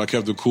 Yeah, so I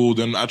kept it cool.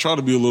 Then I tried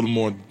to be a little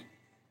more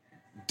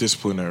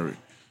disciplinary.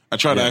 I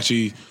tried to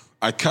actually.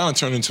 I kind of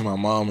turned into my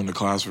mom in the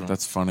classroom.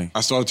 That's funny.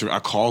 I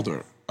called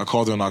her. I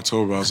called her in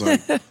October. I was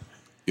like,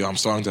 "Yo, I'm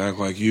starting to act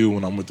like you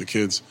when I'm with the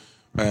kids,"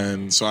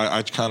 and so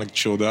I kind of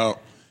chilled out.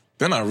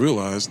 Then I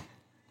realized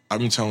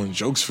I've been telling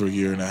jokes for a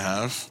year and a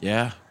half.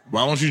 Yeah,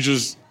 why don't you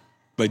just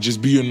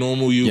be a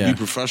normal you, be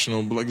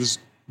professional, but like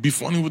just be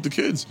funny with the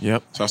kids.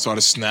 Yep. So I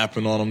started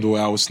snapping on them the way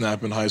I was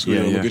snapping in high school.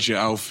 Look at your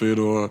outfit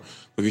or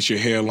look at your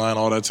hairline,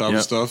 all that type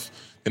of stuff.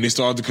 And they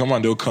started to come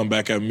on. They'll come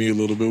back at me a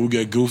little bit. We'll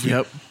get goofy.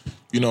 Yep.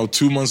 You know,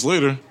 2 months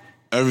later,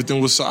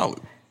 everything was solid.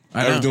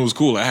 Everything was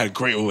cool. I had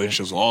great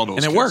relationships with all those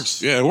and it kids.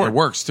 Works. Yeah, it works. It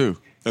works, too.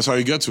 That's how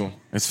you get to them.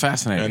 It's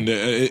fascinating. And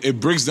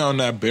it breaks down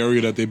that barrier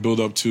that they build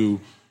up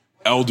to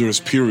elders,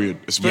 period,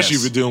 especially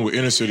if you're dealing with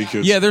inner city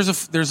kids. Yeah, there's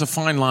a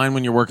fine line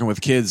when you're working with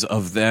kids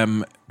of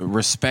them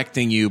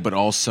respecting you, but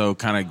also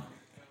kind of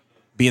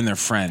being their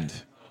friend.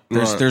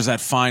 There's that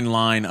fine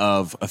line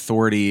of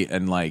authority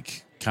and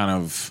like kind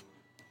of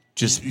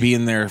just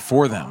being there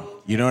for them.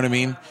 You know what I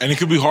mean? And it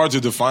can be hard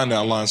to define that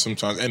line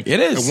sometimes. And it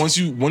is.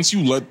 And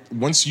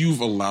once you've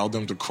allowed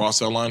them to cross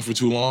that line for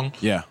too long,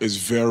 it's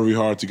very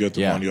hard to get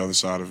them on the other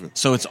side of it.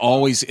 So it's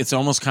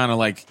almost kind of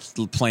like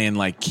playing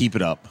like keep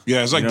it up.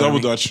 Yeah, it's like double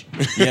dutch.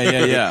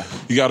 Yeah.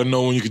 You got to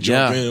know when you can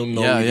jump in,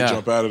 know when you can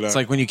jump out of that. It's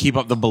like when you keep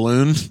up the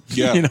balloon.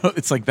 Yeah, you know,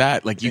 it's like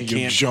that. Like you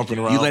can't jumping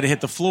around. You let it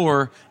hit the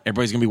floor,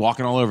 everybody's gonna be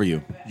walking all over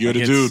you. You're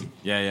the dude.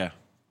 Yeah.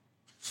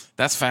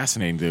 That's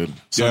fascinating, dude.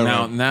 So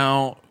yeah,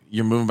 now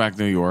you're moving back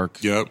to New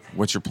York. Yep.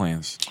 What's your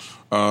plans?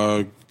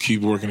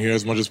 Keep working here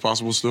as much as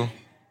possible still.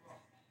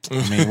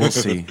 I mean, we'll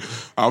see.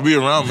 I'll be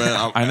around,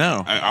 man. I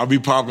know. I'll be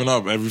popping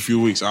up every few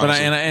weeks.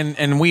 Honestly. But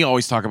and we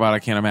always talk about, I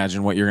can't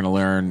imagine what you're going to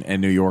learn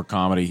in New York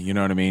comedy. You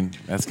know what I mean?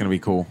 That's going to be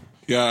cool.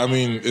 Yeah, I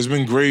mean, it's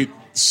been great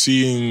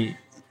seeing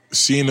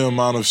the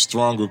amount of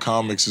stronger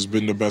comics has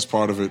been the best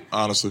part of it,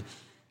 honestly.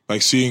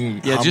 Like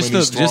seeing how just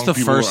many strong the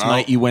people first are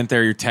night out. you went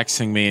there, you're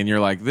texting me and you're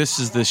like, "This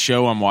is the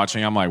show I'm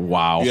watching." I'm like,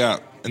 "Wow." Yeah,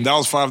 and that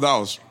was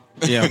 $5.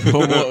 Yeah,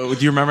 do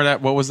you remember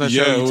that? What was that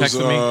show you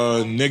texted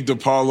me? Nick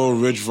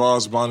DiPaolo, Rich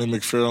Voss, Bonnie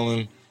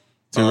McFarlane.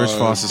 Dude, Rich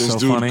Voss is this so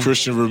dude, funny.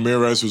 Christian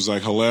Ramirez, who's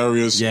like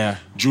hilarious. Yeah,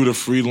 Judah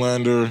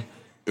Friedlander.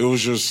 It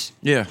was just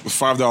a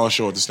 $5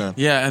 show at the stand.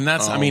 Yeah, and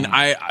that's I mean,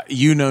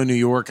 New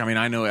York. I mean,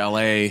 I know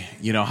LA.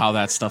 You know how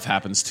that stuff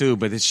happens too.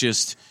 But it's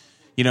just,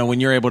 you know, when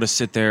you're able to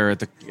sit there at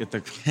the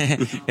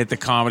at the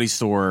Comedy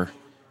Store,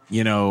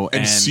 you know,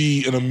 and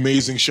see an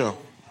amazing show.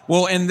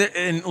 Well,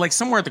 and like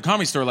somewhere at the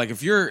Comedy Store, like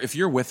if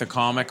you're with a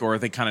comic or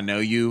they kind of know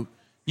you,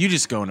 you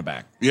just go in the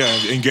back. Yeah,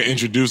 and get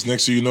introduced.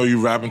 Next thing you know,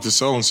 you rapping to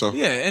so and so.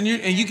 Yeah, and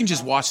you can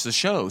just watch the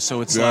show.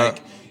 So it's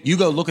like you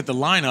go look at the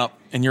lineup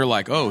and you're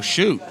like, oh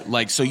shoot,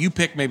 like so you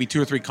pick maybe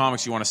 2 or 3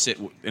 comics you want to sit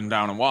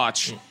down and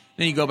watch.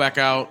 Then you go back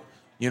out,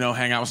 you know,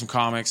 hang out with some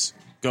comics.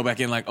 Go back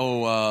in like,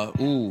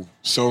 ooh,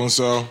 so and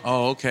so.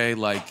 Oh, okay,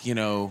 like you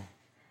know,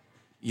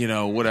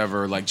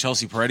 whatever. Like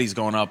Chelsea Peretti's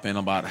going up in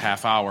about a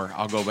half hour.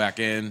 I'll go back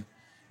in.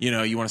 You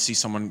know, you want to see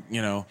someone.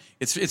 You know,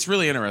 it's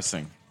really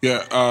interesting.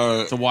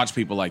 Yeah, to watch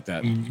people like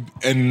that.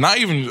 and not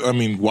even, I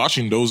mean,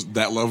 watching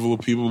that level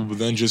of people, but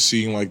then just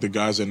seeing like the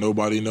guys that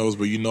nobody knows,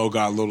 but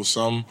got a little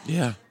something.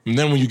 Yeah. And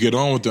then when you get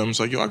on with them, it's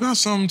like, yo, I got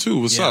something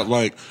too. What's Yeah. up?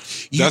 Like,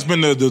 that's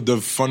been the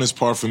funnest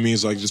part for me,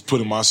 is like just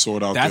putting my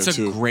sword out there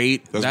too.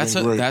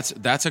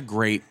 That's a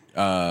great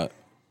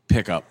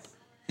pickup.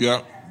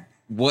 Yeah.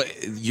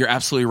 You're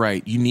absolutely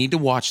right. You need to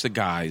watch the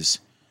guys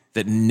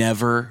that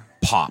never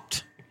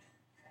popped,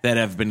 that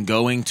have been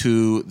going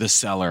to the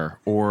Cellar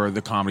or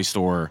the Comedy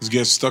Store. Just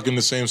get stuck in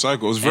the same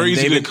cycle. It's very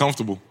easy to get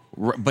comfortable.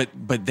 But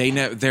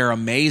they're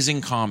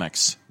amazing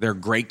comics. They're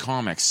great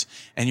comics,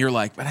 and you're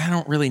like, but I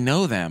don't really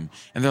know them.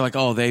 And they're like,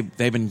 oh, they've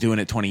been doing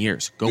it 20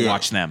 years. Go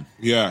watch them.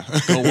 Yeah,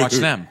 go watch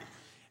them.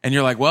 And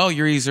you're like, well,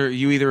 you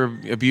either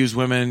abuse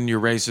women,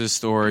 you're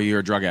racist, or you're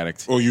a drug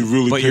addict, or you're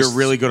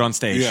really good on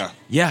stage.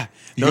 Yeah.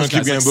 Those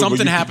guys, like,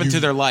 something happened to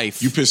their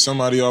life. You piss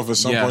somebody off at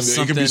some point.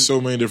 It can be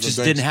so many different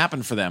things. Didn't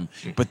happen for them,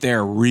 but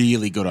they're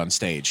really good on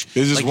stage.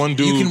 There's this one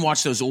dude. You can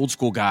watch those old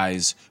school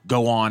guys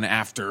go on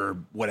after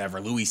whatever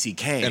Louis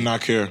C.K. and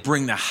not care.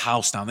 Bring the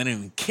house down. They don't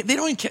even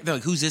care. They're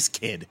like, who's this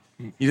kid?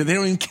 They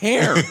don't even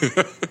care.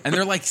 And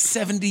they're like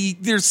 70.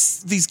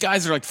 There's these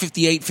guys that are like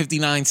 58,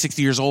 59,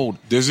 60 years old.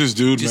 There's this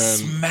dude,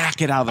 just man.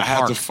 Smack it out of the park.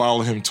 I had to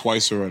follow him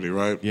twice already,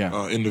 right?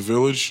 Yeah. In the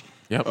Village.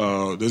 Yep.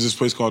 There's this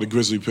place called the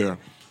Grizzly Pear.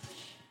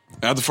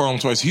 I had to follow him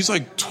twice. He's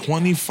like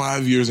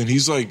 25 years, and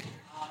he's like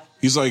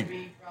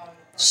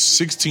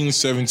 16,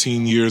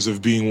 17 years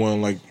of being one of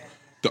like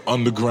the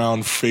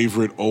underground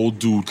favorite old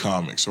dude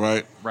comics,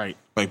 right? Right.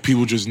 Like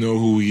people just know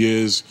who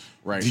he is.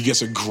 Right. He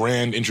gets a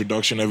grand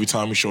introduction every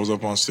time he shows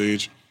up on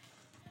stage.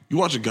 You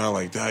watch a guy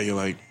like that, you're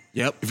like,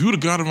 yep. If you would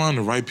have got around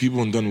the right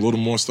people and done a little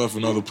more stuff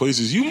in other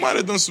places, you might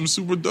have done some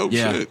super dope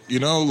shit. You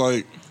know,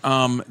 like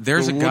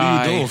there's a guy. What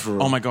are you doing for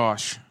real? Oh my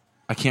gosh,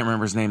 I can't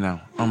remember his name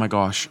now. Oh my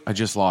gosh, I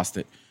just lost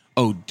it.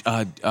 Oh,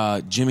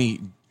 Jimmy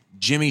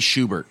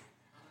Schubert.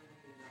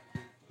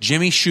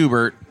 Jimmy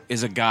Schubert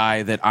is a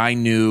guy that I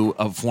knew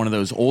of, one of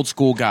those old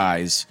school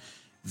guys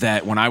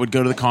that when I would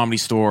go to the Comedy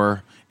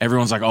Store,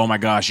 everyone's like, oh my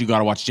gosh, you got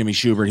to watch Jimmy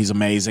Schubert. He's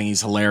amazing.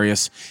 He's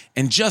hilarious.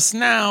 And just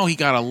now he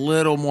got a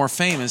little more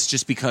famous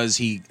just because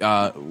he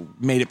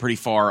made it pretty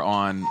far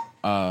on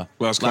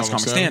Last Comic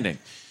Standing.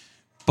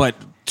 But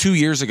 2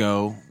 years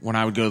ago, when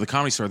I would go to the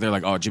Comedy Store, they're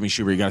like, oh, Jimmy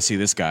Schubert, you got to see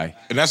this guy.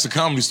 And that's the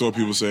Comedy Store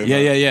people say.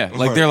 Yeah.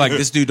 Like, they're like,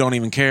 this dude don't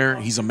even care.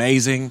 He's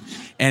amazing.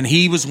 And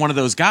he was one of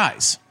those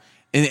guys.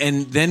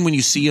 And then when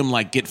you see him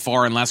like get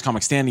far in Last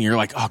Comic Standing, you're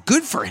like, oh,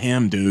 good for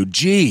him, dude.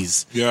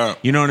 Jeez. Yeah.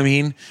 You know what I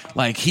mean?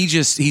 Like,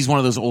 he's one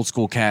of those old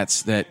school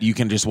cats that you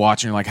can just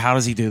watch and you're like, how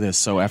does he do this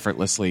so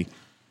effortlessly?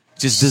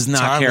 Just does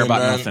not care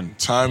about nothing.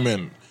 Time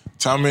in,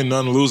 nothing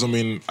to lose. I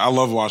mean, I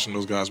love watching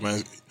those guys,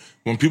 man.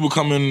 When people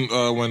come in,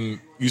 when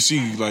you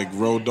see like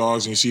Road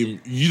Dogs and you see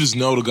them, you just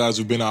know the guys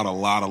who've been out a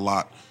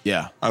lot.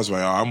 Yeah. I was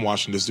like, oh, I'm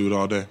watching this dude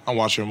all day. I'm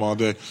watching him all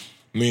day.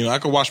 I mean, I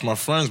could watch my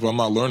friends, but I'm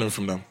not learning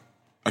from them.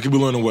 I could be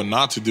learning what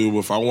not to do, but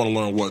if I want to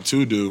learn what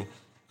to do,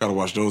 got to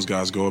watch those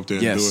guys go up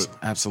there and do it.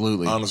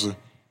 Absolutely. Honestly,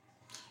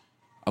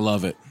 I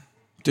love it,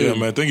 dude.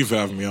 Yeah, man. Thank you for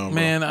having me on, bro.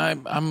 Man,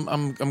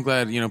 I'm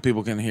glad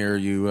people can hear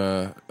you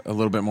a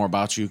little bit more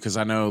about you, because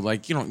I know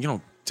like you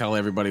don't tell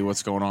everybody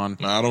what's going on.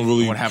 Nah, I don't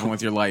really what happened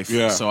with your life.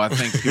 Yeah. So I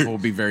think people will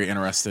be very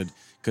interested,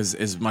 because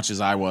as much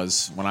as I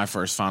was when I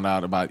first found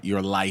out about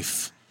your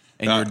life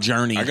and your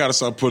journey, I got to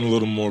start putting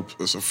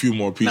a few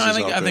more pieces.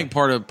 I think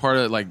part of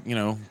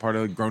like part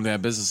of Grown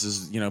Dad business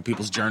is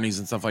people's journeys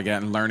and stuff like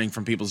that, and learning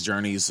from people's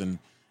journeys,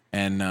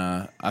 and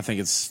I think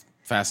it's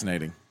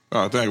fascinating.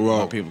 Oh, thank you.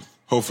 Well, people.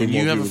 Hopefully,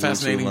 you have a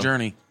fascinating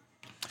journey.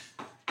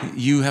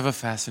 You have a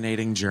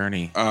fascinating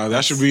journey.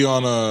 That should be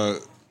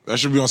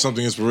on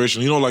something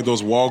inspirational. You know, like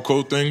those wall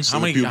coat things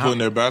that people put in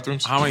their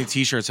bathrooms. How many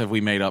T-shirts have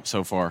we made up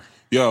so far?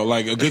 Yo,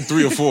 like a good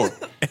 3 or 4.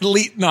 At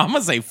least, no, I'm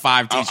gonna say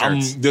 5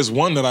 T-shirts. There's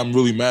one that I'm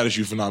really mad at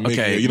you for not making.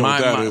 Okay, it. You know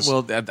what that is?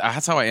 Well,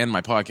 that's how I end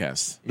my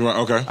podcast. Right.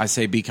 Okay. I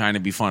say be kind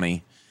and be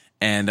funny,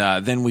 and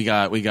then we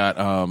got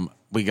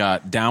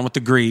Down with the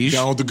Grease.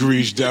 Down with the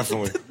Grease,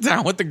 definitely.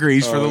 Down with the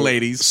Grease for the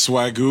ladies.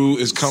 Swagoo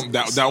is coming.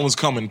 That one's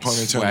coming. Pun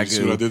intended.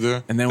 See what I did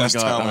there? And then that's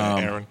we got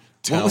talent, Aaron.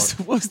 Talent.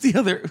 What was the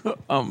other?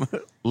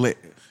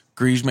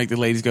 Grease make the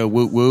ladies go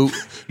woot woot.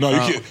 No,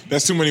 you can't.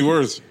 That's too many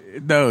words.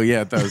 No,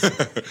 yeah, it does.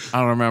 I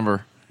don't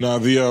remember. No,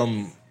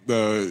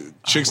 the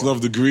chicks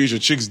love the Grease, or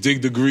chicks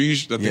dig the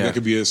Grease. I think that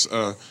could be a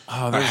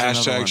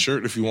hashtag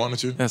shirt if you wanted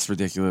to. That's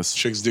ridiculous.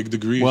 Chicks dig the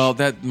Grease. Well,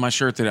 my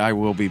shirt that I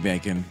will be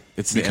making.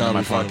 It's the end of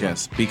my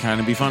podcast. Be kind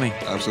and be funny.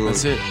 Absolutely.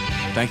 That's it.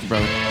 Thank you,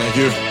 brother. Thank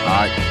you. All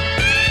right.